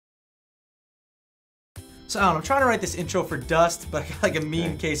So I don't know, I'm trying to write this intro for Dust, but I got like a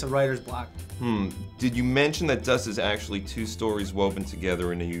mean case of writer's block. Did you mention that Dust is actually 2 stories woven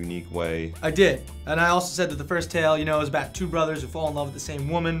together in a unique way? I did. And I also said that the first tale, you know, is about 2 brothers who fall in love with the same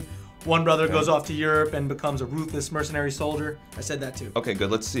woman. One brother goes off to Europe and becomes a ruthless mercenary soldier. I said that too. Okay,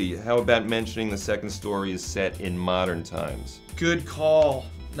 good. Let's see. How about mentioning the second story is set in modern times? Good call.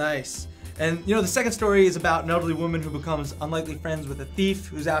 Nice. And you know, the second story is about an elderly woman who becomes unlikely friends with a thief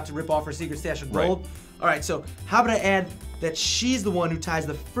who's out to rip off her secret stash of gold. All right, so how about I add that she's the one who ties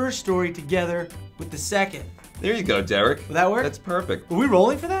the first story together with the second? There you go, Derek. Will that work? That's perfect. Were we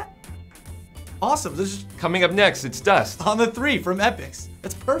rolling for that? Awesome. This is Coming up next, it's Dust. on the 3 from EPIX.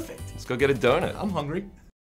 That's perfect. Let's go get a donut. I'm hungry.